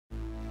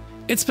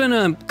It's been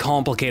a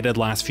complicated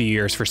last few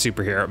years for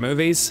superhero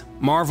movies.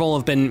 Marvel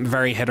have been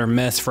very hit or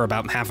miss for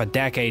about half a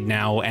decade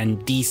now, and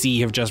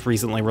DC have just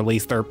recently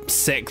released their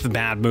 6th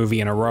bad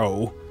movie in a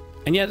row.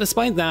 And yet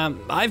despite that,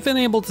 I've been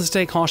able to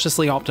stay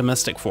cautiously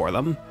optimistic for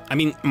them. I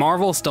mean,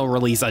 Marvel still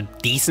release a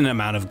decent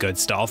amount of good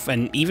stuff,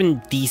 and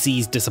even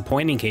DC's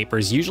disappointing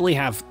capers usually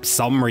have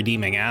some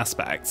redeeming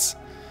aspects.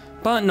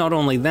 But not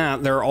only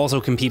that, they're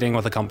also competing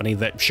with a company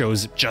that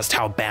shows just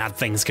how bad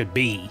things could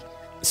be.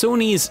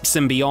 Sony's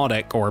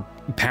symbiotic, or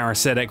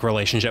parasitic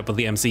relationship with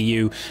the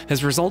MCU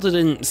has resulted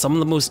in some of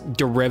the most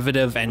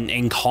derivative and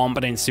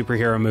incompetent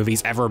superhero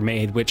movies ever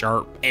made, which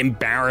are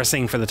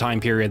embarrassing for the time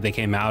period they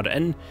came out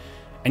in.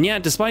 And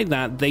yet, despite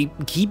that, they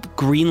keep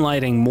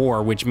greenlighting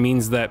more, which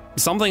means that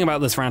something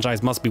about this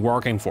franchise must be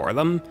working for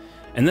them.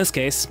 In this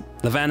case,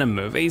 the Venom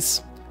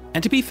movies.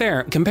 And to be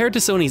fair, compared to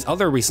Sony's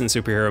other recent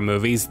superhero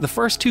movies, the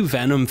first 2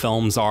 Venom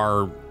films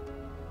are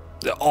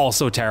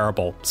also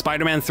terrible.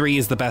 Spider-Man 3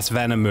 is the best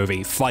Venom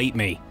movie, fight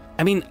me.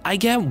 I mean, I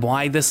get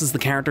why this is the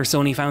character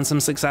Sony found some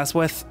success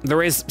with.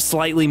 There is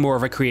slightly more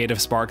of a creative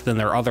spark than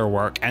their other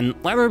work, and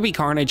There Be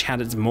Carnage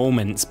had its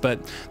moments, but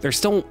they're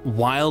still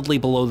wildly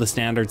below the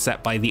standard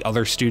set by the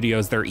other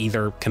studios they're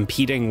either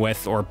competing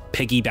with or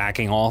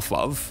piggybacking off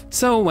of.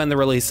 So when the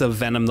release of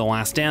Venom: The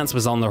Last Dance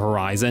was on the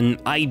horizon,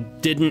 I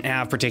didn't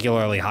have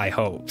particularly high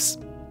hopes.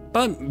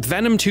 But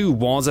Venom 2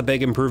 was a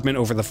big improvement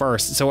over the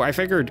first, so I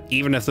figured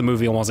even if the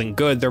movie wasn't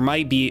good, there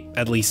might be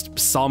at least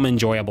some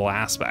enjoyable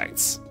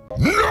aspects.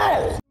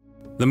 No!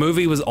 The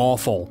movie was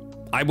awful.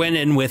 I went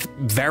in with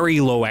very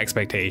low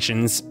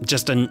expectations,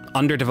 just an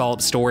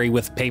underdeveloped story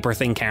with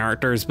paper-thin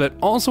characters, but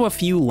also a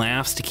few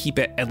laughs to keep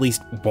it at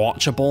least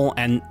watchable,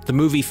 and the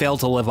movie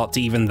failed to live up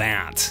to even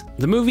that.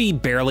 The movie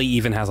barely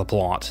even has a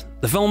plot.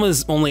 The film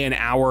is only an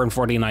hour and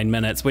 49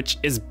 minutes, which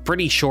is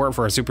pretty short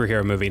for a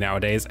superhero movie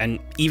nowadays, and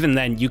even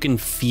then you can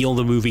feel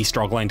the movie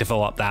struggling to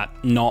fill up that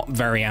not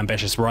very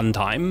ambitious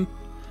runtime.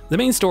 The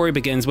main story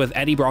begins with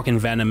Eddie Brock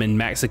and Venom in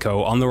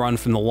Mexico on the run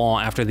from the law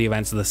after the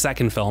events of the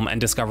second film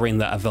and discovering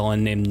that a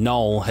villain named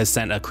Knull has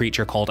sent a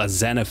creature called a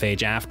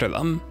xenophage after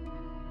them.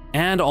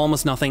 And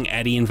almost nothing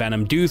Eddie and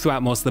Venom do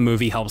throughout most of the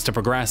movie helps to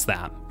progress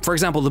that. For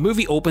example, the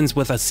movie opens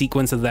with a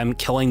sequence of them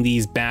killing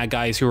these bad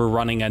guys who are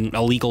running an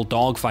illegal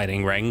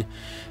dogfighting ring.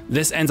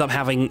 This ends up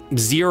having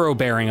zero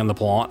bearing on the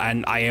plot,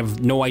 and I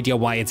have no idea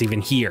why it's even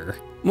here.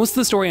 Most of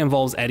the story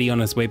involves Eddie on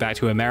his way back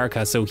to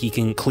America so he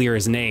can clear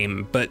his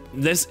name, but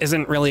this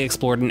isn't really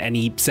explored in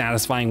any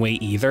satisfying way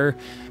either,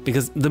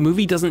 because the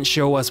movie doesn't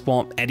show us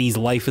what Eddie's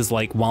life is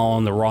like while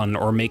on the run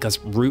or make us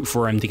root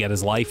for him to get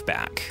his life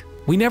back.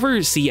 We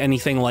never see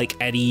anything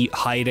like Eddie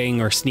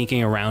hiding or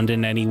sneaking around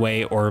in any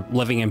way or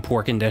living in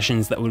poor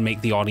conditions that would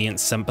make the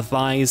audience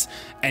sympathize,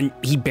 and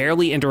he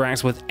barely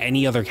interacts with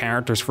any other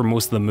characters for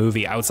most of the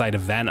movie outside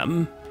of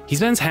Venom. He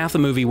spends half the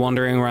movie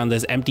wandering around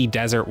this empty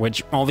desert,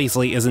 which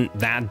obviously isn't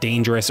that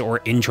dangerous or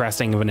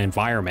interesting of an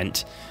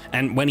environment.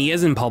 And when he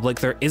is in public,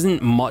 there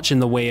isn't much in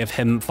the way of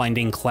him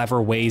finding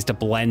clever ways to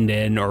blend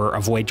in or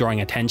avoid drawing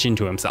attention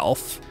to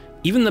himself.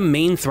 Even the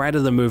main threat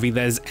of the movie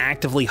that is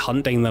actively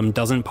hunting them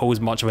doesn't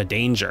pose much of a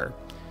danger.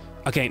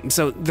 Okay,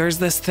 so there's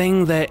this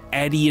thing that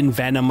Eddie and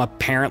Venom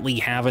apparently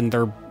have in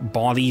their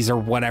bodies or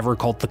whatever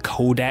called the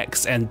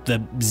Codex, and the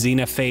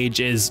xenophage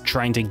is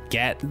trying to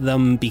get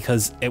them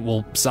because it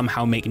will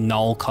somehow make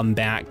Knull come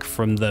back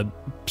from the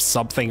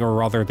something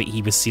or other that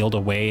he was sealed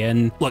away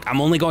in. Look,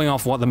 I'm only going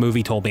off what the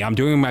movie told me. I'm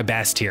doing my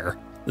best here.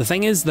 The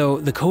thing is though,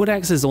 the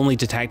Codex is only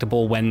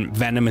detectable when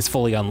Venom is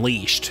fully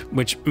unleashed,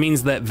 which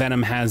means that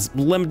Venom has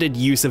limited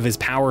use of his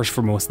powers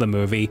for most of the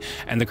movie,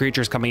 and the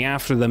creatures coming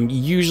after them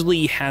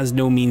usually has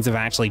no means of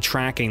actually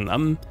tracking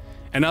them.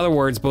 In other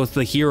words, both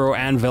the hero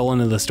and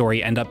villain of the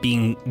story end up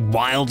being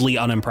wildly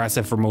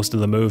unimpressive for most of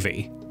the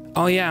movie.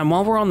 Oh yeah, and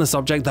while we're on the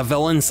subject, the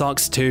villain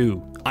sucks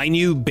too. I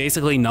knew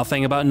basically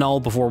nothing about Knull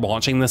before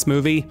watching this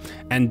movie,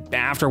 and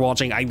after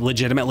watching, I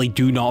legitimately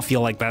do not feel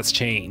like that's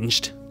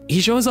changed. He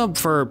shows up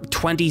for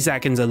 20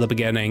 seconds at the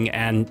beginning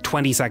and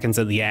 20 seconds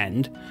at the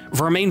end.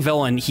 For a main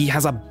villain, he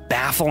has a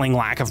baffling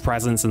lack of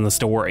presence in the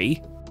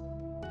story.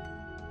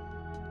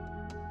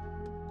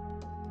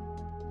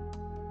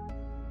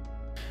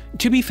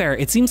 To be fair,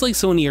 it seems like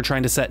Sony are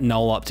trying to set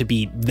Knull up to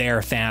be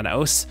their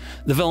Thanos,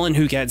 the villain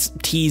who gets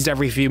teased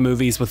every few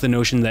movies with the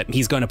notion that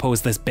he's going to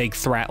pose this big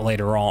threat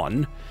later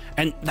on.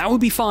 And that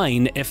would be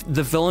fine if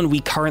the villain we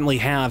currently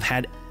have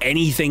had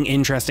anything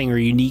interesting or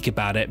unique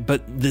about it,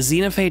 but the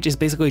xenophage is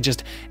basically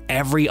just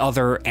every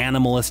other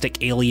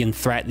animalistic alien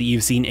threat that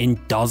you've seen in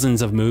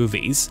dozens of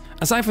movies.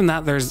 Aside from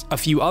that, there's a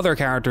few other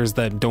characters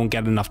that don't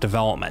get enough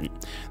development.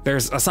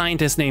 There's a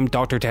scientist named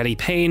Dr. Teddy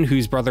Payne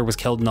whose brother was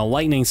killed in a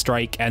lightning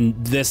strike, and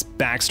this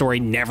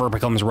backstory never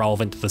becomes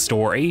relevant to the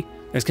story.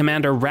 There's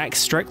Commander Rex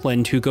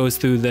Strickland, who goes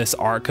through this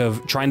arc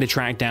of trying to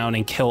track down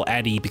and kill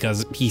Eddie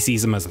because he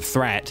sees him as a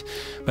threat,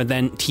 but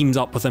then teams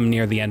up with him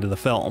near the end of the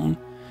film.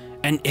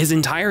 And his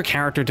entire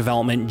character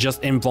development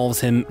just involves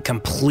him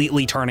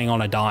completely turning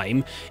on a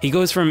dime. He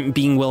goes from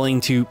being willing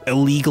to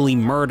illegally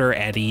murder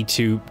Eddie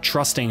to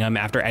trusting him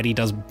after Eddie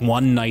does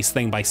one nice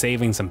thing by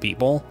saving some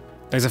people.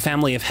 There's a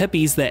family of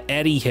hippies that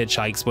Eddie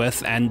hitchhikes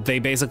with, and they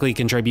basically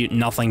contribute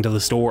nothing to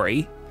the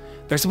story.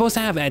 They're supposed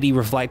to have Eddie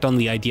reflect on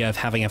the idea of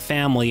having a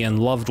family and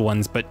loved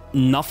ones, but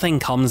nothing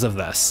comes of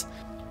this.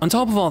 On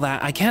top of all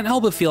that, I can't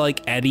help but feel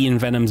like Eddie and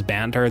Venom's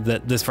banter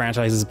that this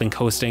franchise has been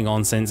coasting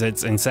on since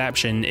its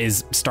inception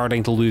is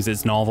starting to lose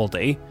its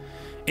novelty.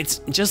 It's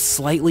just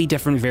slightly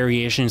different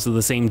variations of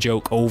the same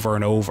joke over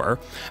and over.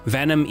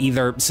 Venom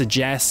either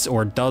suggests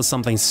or does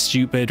something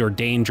stupid or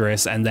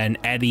dangerous, and then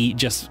Eddie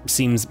just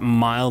seems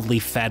mildly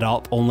fed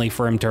up only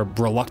for him to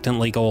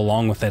reluctantly go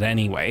along with it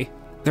anyway.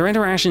 Their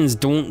interactions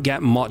don't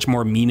get much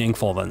more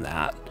meaningful than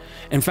that.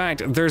 In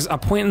fact, there's a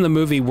point in the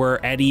movie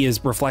where Eddie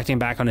is reflecting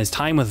back on his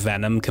time with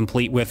Venom,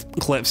 complete with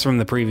clips from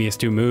the previous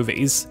 2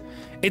 movies.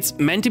 It's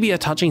meant to be a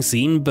touching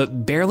scene,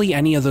 but barely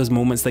any of those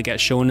moments that get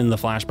shown in the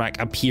flashback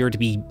appear to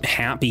be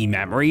happy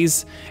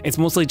memories. It's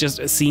mostly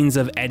just scenes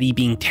of Eddie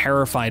being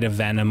terrified of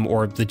Venom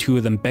or the 2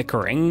 of them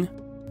bickering.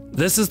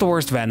 This is the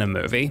worst Venom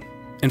movie.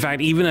 In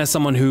fact, even as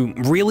someone who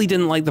really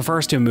didn't like the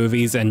first 2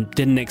 movies and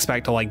didn't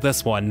expect to like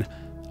this one,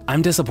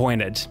 I'm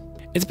disappointed.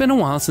 It's been a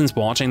while since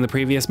watching the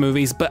previous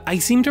movies, but I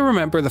seem to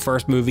remember the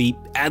first movie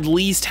at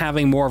least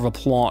having more of a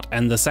plot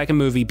and the second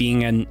movie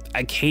being an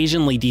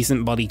occasionally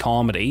decent buddy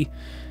comedy.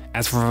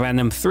 As for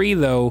Venom 3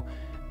 though,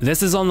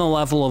 this is on the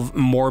level of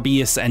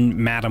Morbius and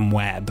Madam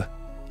Web.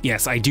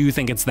 Yes, I do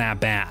think it's that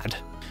bad.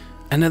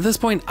 And at this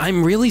point,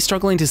 I'm really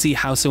struggling to see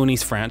how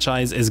Sony's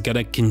franchise is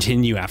gonna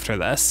continue after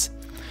this.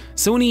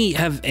 Sony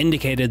have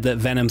indicated that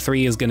Venom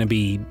 3 is gonna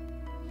be,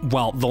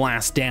 well, the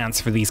last dance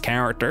for these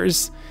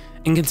characters.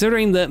 And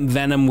considering that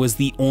Venom was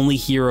the only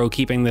hero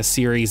keeping this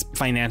series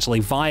financially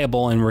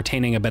viable and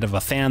retaining a bit of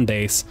a fan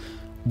base,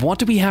 what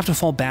do we have to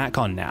fall back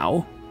on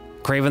now?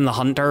 Kraven the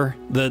Hunter,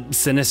 the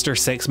Sinister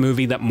Six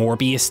movie that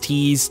Morbius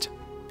teased,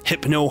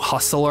 Hypno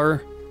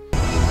Hustler.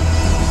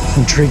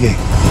 Intriguing.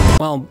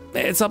 Well,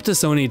 it's up to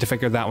Sony to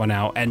figure that one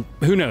out, and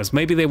who knows,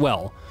 maybe they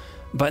will.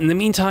 But in the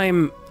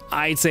meantime,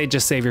 I'd say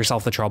just save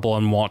yourself the trouble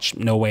and watch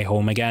No Way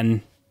Home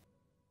again.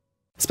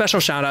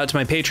 Special shout out to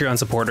my Patreon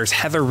supporters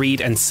Heather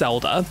Reed and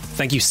Zelda.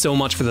 Thank you so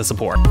much for the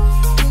support.